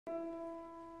Je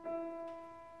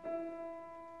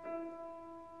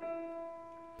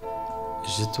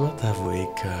dois t'avouer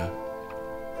que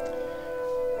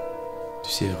tu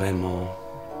sais vraiment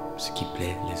ce qui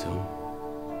plaît les hommes.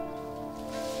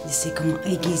 Je sais comment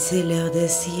aiguiser leur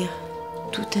désir,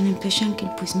 tout en empêchant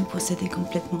qu'ils puissent nous posséder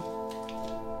complètement.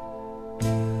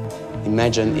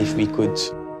 Imagine if we could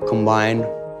combine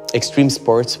extreme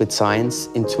sports with science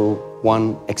into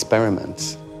one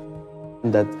experiment.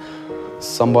 That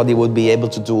somebody would be able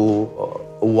to do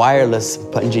a wireless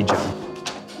bungee jump.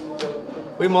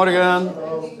 Goedemorgen.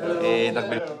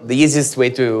 The easiest way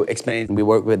to explain it, we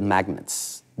work with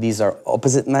magnets. These are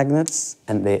opposite magnets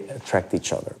and they attract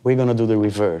each other. We're gonna do the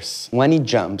reverse. When he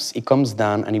jumps, he comes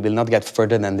down and he will not get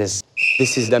further than this.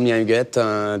 This is Alain Van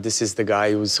Goethem. This is the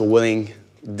guy who's willing,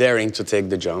 daring to take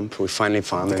the jump. We finally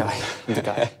found him. De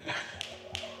guy.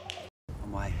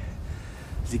 Amai,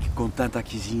 ik content dat ik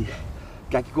je zie.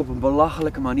 Kijk ik op een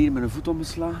belachelijke manier met een voet om me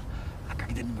slaan, dan kan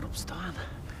ik er niet meer op staan.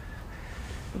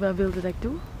 Wat wilde dat ik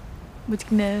doe? Moet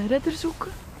ik een redder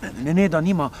zoeken? Nee, dat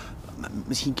niet, maar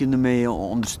misschien kun je mij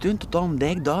ondersteunen tot aan een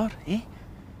dijk daar, hè?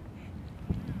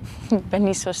 Ik ben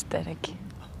niet zo sterk.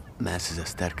 Mensen zijn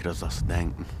sterker dan dat ze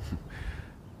denken.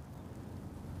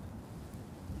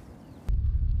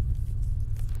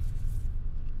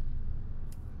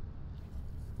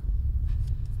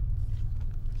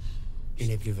 Il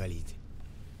n'est plus valide.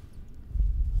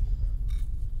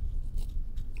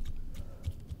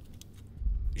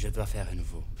 Je dois faire à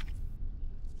nouveau.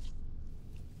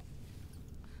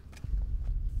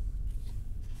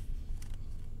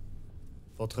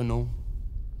 Votre nom?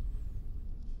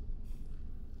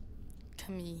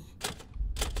 Camille.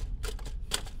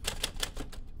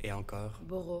 Et encore?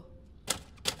 Boro.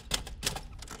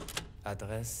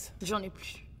 Adresse? J'en ai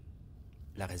plus.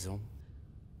 La raison?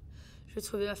 Je vais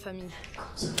trouver ma famille.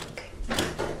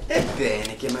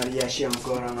 Ebbene che Maria esce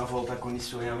ancora una volta con i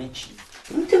suoi amici.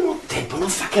 L'ultimo tempo non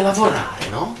fa che lavorare,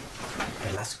 no?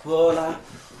 Per la scuola,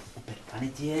 o per i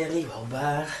panettieri, o al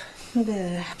bar.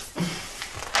 Beh,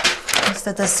 è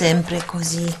stata sempre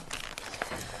così.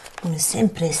 Vuole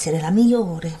sempre essere la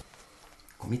migliore.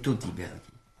 Come tutti i belgi.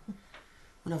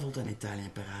 Una volta in Italia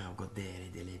imparare a godere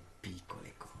delle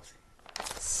piccole cose.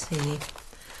 Sì,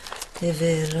 è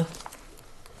vero.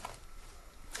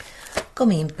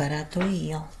 Come ho imparato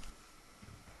io.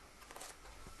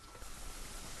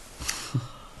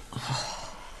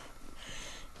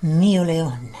 Mio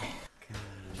leone.